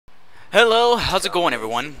Hello, how's it going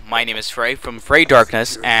everyone? My name is Fray from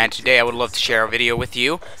fraydarkness, and today I would love to share a video with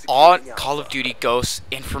you on Call of Duty Ghosts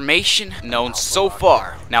information known so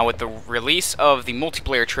far. Now with the release of the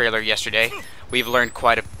multiplayer trailer yesterday, we've learned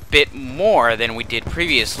quite a bit more than we did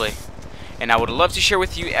previously. And I would love to share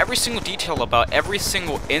with you every single detail about every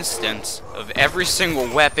single instance of every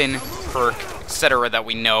single weapon, perk, etc. that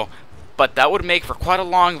we know. But that would make for quite a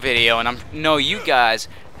long video, and I know you guys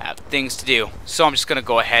have things to do. So I'm just going to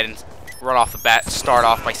go ahead and right off the bat start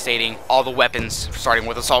off by stating all the weapons, starting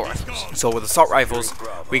with assault rifles. So with assault rifles,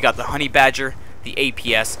 we got the Honey Badger, the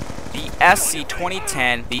APS, the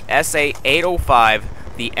SC-2010, the SA-805,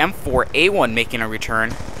 the M4A1 making a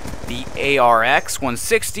return, the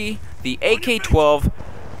ARX-160, the AK-12,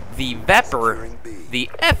 the Vepr, the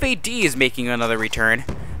FAD is making another return,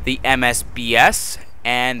 the MSBS,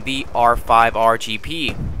 and the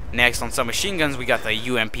R5RGP. Next, on submachine guns, we got the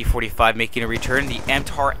UMP-45 making a return. The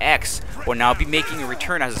MTAR-X will now be making a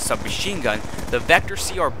return as a submachine gun. The Vector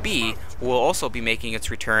CRB will also be making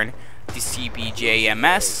its return. The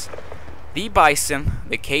CBJMS, the Bison,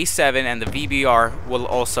 the K7, and the VBR will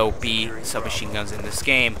also be submachine guns in this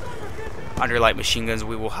game. Under light machine guns,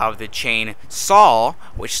 we will have the Chain Saw,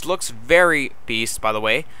 which looks very beast, by the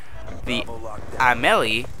way. The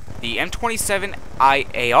Amelie, the M27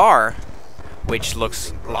 IAR, which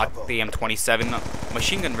looks like the M27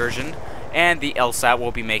 machine gun version, and the LSAT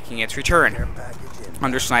will be making its return.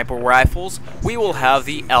 Under sniper rifles, we will have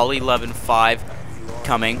the L11-5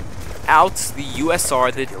 coming out, the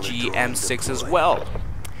USR, the GM6 as well.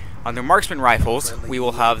 Under marksman rifles, we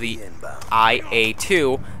will have the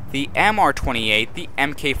IA-2, the MR28, the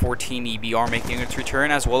MK14 EBR making its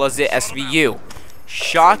return, as well as the SVU.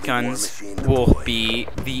 Shotguns will be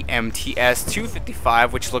the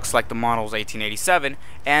MTS-255, which looks like the model's 1887,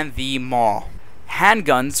 and the MAW.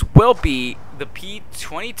 Handguns will be the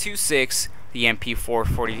P226, the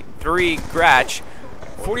MP443 Gratch,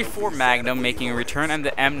 44 Magnum making a return, and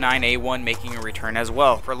the M9A1 making a return as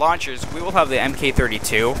well. For launchers, we will have the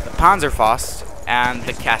MK32, the Panzerfaust, and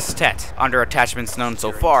the Castet. Under attachments known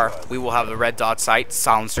so far, we will have the red dot sight,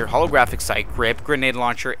 silencer, holographic sight, grip, grenade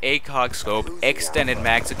launcher, ACOG scope, extended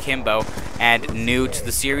mags akimbo, and new to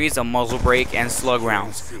the series, a muzzle brake and slug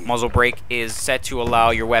rounds. Muzzle brake is set to allow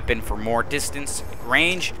your weapon for more distance,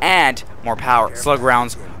 range, and more power. Slug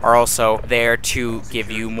rounds are also there to give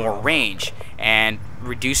you more range and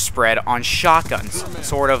reduced spread on shotguns,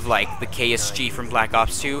 sort of like the KSG from Black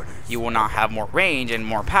Ops 2. You will not have more range and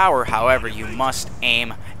more power, however you must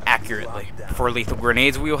aim accurately. For lethal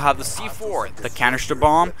grenades, we will have the C4, the canister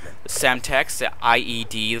bomb, the Semtex, the IED,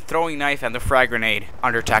 the throwing knife, and the frag grenade.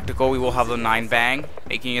 Under tactical, we will have the 9-bang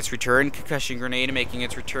making its return, concussion grenade making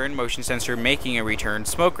its return, motion sensor making a return,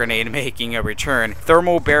 smoke grenade making a return,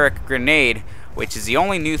 thermobaric grenade, which is the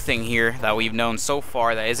only new thing here that we've known so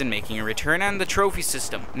far that isn't making a return, and the trophy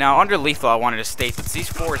system. Now under lethal, I wanted to state that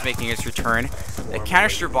C4 is making its return. The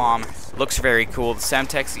canister bomb looks very cool. The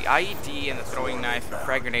Semtex, the IED, and the throwing knife and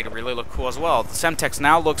frag grenade really look cool as well. The Semtex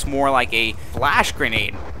now looks more like a flash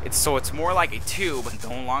grenade. It's more like a tube, but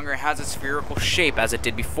no longer has a spherical shape as it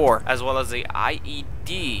did before, as well as the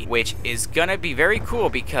IED, which is gonna be very cool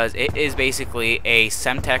because it is basically a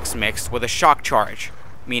Semtex mixed with a shock charge,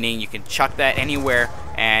 meaning you can chuck that anywhere,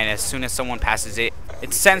 and as soon as someone passes it,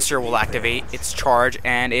 its sensor will activate its charge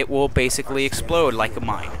and it will basically explode like a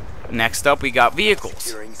mine. Next up, we got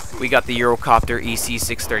vehicles. We got the Eurocopter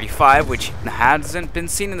EC635, which hasn't been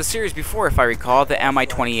seen in the series before, if I recall. The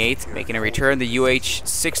Mi-28 making a return, the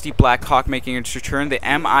UH-60 Black Hawk making its return, the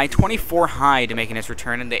Mi-24 Hyde making its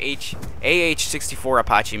return, and the AH-64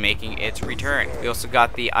 Apache making its return. We also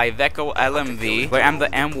got the Iveco LMV and the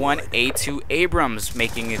M1A2 Abrams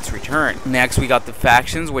making its return. Next, we got the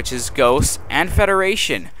factions, which is Ghosts and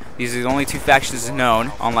Federation. These are the only two factions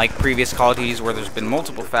known, unlike previous Call of Duties where there's been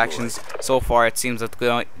multiple factions. So far, it seems that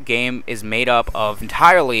the game is made up of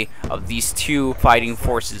entirely of these two fighting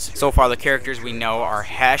forces. So far, the characters we know are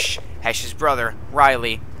Hesh, Hesh's brother,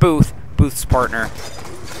 Riley, Booth, Booth's partner,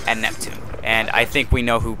 and Neptune. And I think we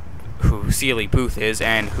know who Sealy Booth is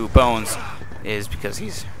and who Bones is because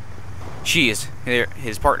she is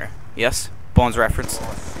his partner. Yes? Bones reference.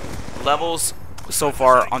 Levels. So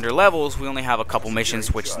far, under levels, we only have a couple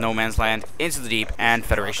missions, which is No Man's Land, Into the Deep, and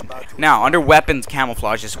Federation Day. Now, under weapons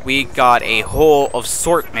camouflages, we got a whole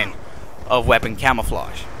assortment of weapon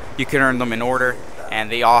camouflage. You can earn them in order,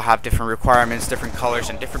 and they all have different requirements, different colors,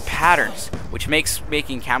 and different patterns, which makes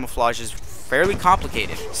making camouflages fairly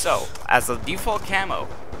complicated. So, as the default camo,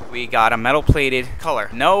 we got a metal plated color,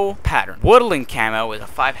 no pattern. Woodland camo is a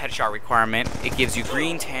 5 headshot requirement. It gives you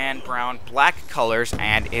green, tan, brown, black colors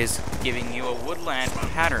and is giving you a woodland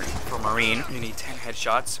pattern. For marine, you need 10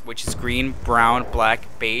 headshots, which is green, brown,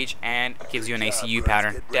 black, beige, and gives you an ACU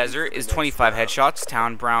pattern. Desert is 25 headshots,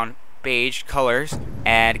 town, brown, beige colors,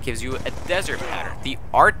 and it gives you a desert pattern. The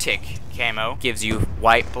Arctic camo gives you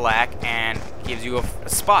white, black, and gives you a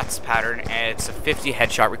spots pattern, and it's a 50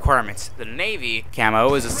 headshot requirements. The Navy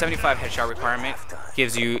camo is a 75 headshot requirement,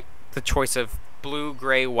 gives you the choice of blue,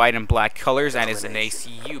 gray, white, and black colors, and is an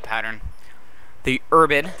ACU pattern. The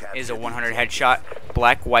Urban is a 100 headshot,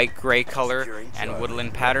 black, white, gray color, and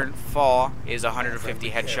woodland pattern. Fall is a 150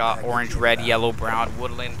 headshot, orange, red, yellow, brown,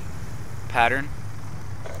 woodland pattern.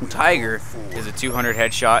 Tiger is a 200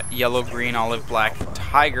 headshot, yellow, green, olive, black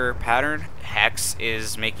tiger pattern. Hex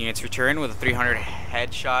is making its return with a 300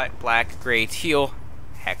 headshot, black, gray, teal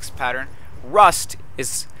hex pattern. Rust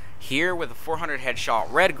is here with a 400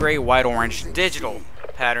 headshot, red, gray, white, orange digital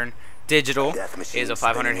pattern. Digital is a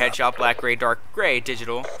 500 headshot, black, gray, dark gray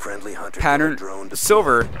digital pattern.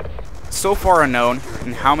 Silver, so far unknown,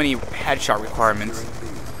 and how many headshot requirements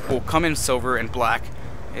will come in silver and black.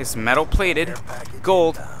 Is metal plated.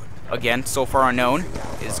 Gold, again, so far unknown,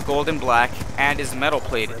 is gold and black and is metal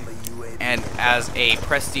plated. And as a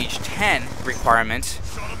prestige 10 requirement,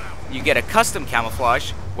 you get a custom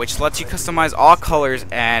camouflage, which lets you customize all colors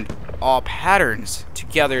and all patterns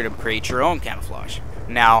together to create your own camouflage.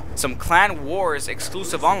 Now, some Clan Wars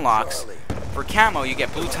exclusive unlocks. For camo, you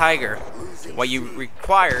get blue tiger. What you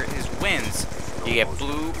require is wins. You get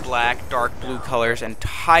blue, black, dark blue colors, and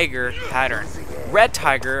tiger pattern. Red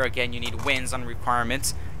tiger, again, you need wins on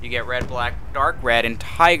requirements. You get red, black, dark red, and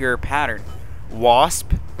tiger pattern.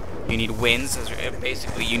 Wasp, you need wins.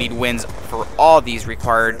 Basically, you need wins for all these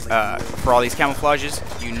required, for all these camouflages.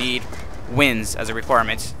 You need wins as a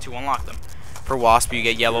requirement to unlock them. For Wasp, you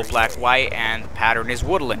get yellow, black, white, and pattern is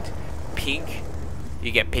woodland. Pink,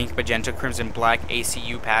 you get pink, magenta, crimson, black,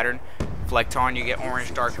 ACU pattern. Flecton, you get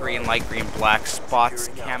orange, dark green, light green, black spots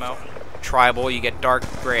camo. Tribal, you get dark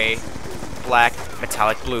gray, black,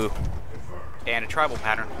 metallic blue, and a tribal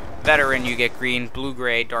pattern. Veteran, you get green, blue,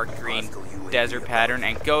 gray, dark green, desert pattern.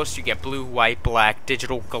 And Ghost, you get blue, white, black,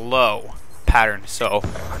 digital glow pattern. So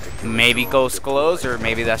maybe Ghost glows, or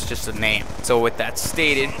maybe that's just a name. So with that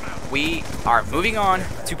stated, we are moving on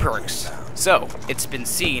to perks. So, it's been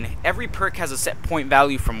seen, every perk has a set point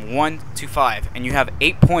value from 1 to 5, and you have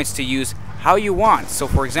 8 points to use how you want. So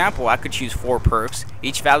for example, I could choose 4 perks,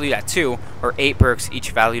 each valued at 2, or 8 perks,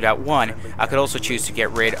 each valued at 1. I could also choose to get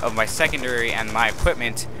rid of my secondary and my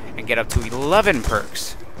equipment, and get up to 11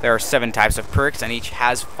 perks. There are 7 types of perks, and each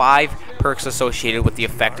has 5 perks associated with the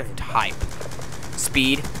effective type.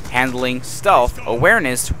 Speed, handling, stealth,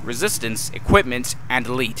 awareness, resistance, equipment, and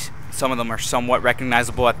elite. Some of them are somewhat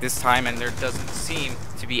recognizable at this time, and there doesn't seem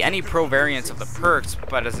to be any pro variants of the perks,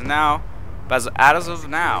 but as of now,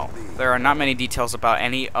 there are not many details about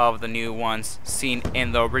any of the new ones seen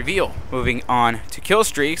in the reveal. Moving on to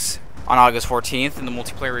Killstreaks, on August 14th in the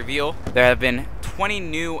multiplayer reveal, there have been 20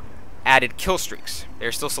 new added Killstreaks.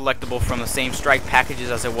 They're still selectable from the same strike packages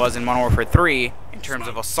as it was in Modern Warfare 3 in terms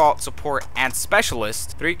of assault, support, and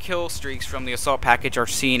specialist. 3 Killstreaks from the assault package are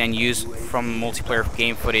seen and used from multiplayer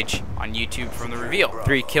game footage on YouTube from the reveal.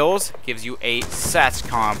 3 kills gives you a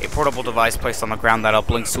SATCOM, a portable device placed on the ground that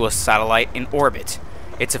uplinks to a satellite in orbit.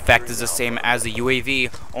 Its effect is the same as the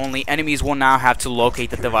UAV, only enemies will now have to locate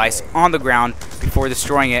the device on the ground before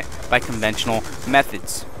destroying it by conventional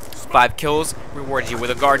methods. 5 kills rewards you with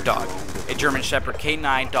a guard dog. A German Shepherd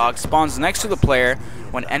K9 dog spawns next to the player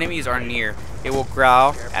when enemies are near. It will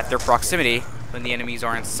growl at their proximity. When the enemies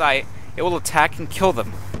are in sight, it will attack and kill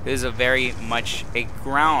them. This is a very much a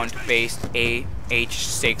ground-based AH6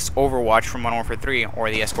 Overwatch from Modern Warfare 3 or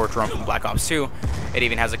the escort drone from Black Ops 2. It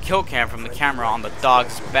even has a kill cam from the camera on the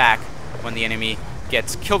dog's back when the enemy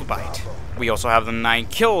gets killed by it. We also have the 9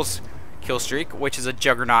 kills Killstreak, which is a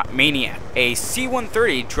Juggernaut Maniac. A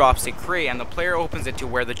C-130 drops a crate and the player opens it to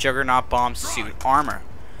wear the Juggernaut bomb suit armor.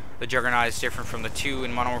 The Juggernaut is different from the 2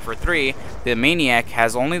 in Modern Warfare 3. The Maniac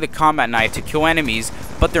has only the combat knife to kill enemies,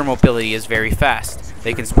 but their mobility is very fast.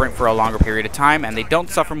 They can sprint for a longer period of time, and they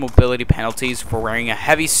don't suffer mobility penalties for wearing a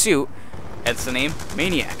heavy suit, hence the name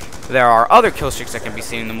Maniac. There are other killstreaks that can be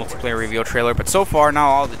seen in the multiplayer reveal trailer, but so far not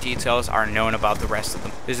all the details are known about the rest of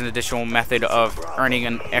them. There's an additional method of earning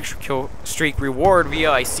an extra killstreak reward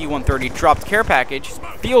via a C-130 dropped care package.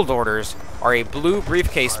 Field orders are a blue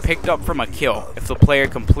briefcase picked up from a kill. If the player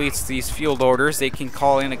completes these field orders, they can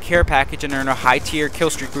call in a care package and earn a high tier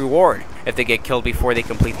killstreak reward. If they get killed before they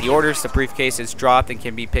complete the orders, the briefcase is dropped and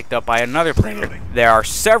can be picked up by another player. There are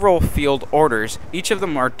several field orders. Each of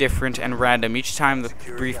them are different and random each time the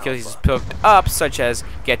briefcase is picked up, such as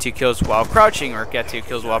get 2 kills while crouching, or get 2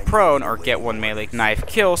 kills while prone, or get 1 melee knife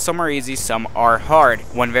kill. Some are easy, some are hard.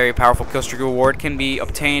 One very powerful killstreak reward can be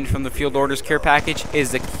obtained from the field orders care package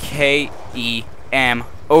is the KEM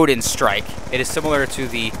Odin Strike. It is similar to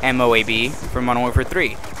the MOAB from Modern Warfare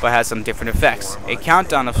 3, but has some different effects. A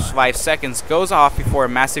countdown of 5 seconds goes off before a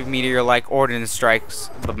massive meteor-like ordnance strikes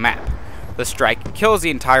the map. The strike kills the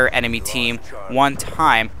entire enemy team one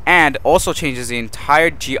time and also changes the entire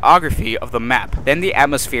geography of the map. Then the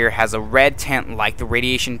atmosphere has a red tint like the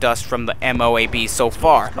radiation dust from the MOAB so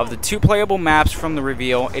far. Of the 2 playable maps from the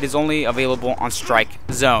reveal, it is only available on Strike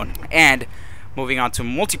Zone. And moving on to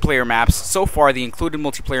multiplayer maps, so far the included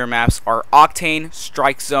multiplayer maps are Octane,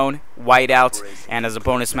 Strike Zone, Whiteout, and as a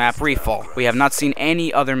bonus map, Refall. We have not seen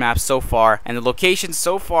any other maps so far, and the locations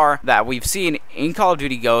so far that we've seen in Call of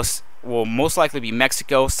Duty Ghosts will most likely be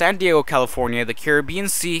Mexico, San Diego, California, the Caribbean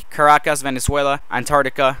Sea, Caracas, Venezuela,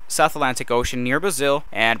 Antarctica, South Atlantic Ocean near Brazil,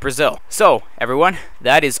 and Brazil. So, everyone,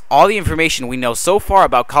 that is all the information we know so far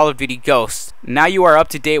about Call of Duty Ghosts. Now you are up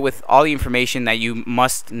to date with all the information that you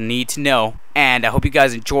must need to know, and I hope you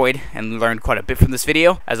guys enjoyed and learned quite a bit from this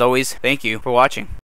video. As always, thank you for watching.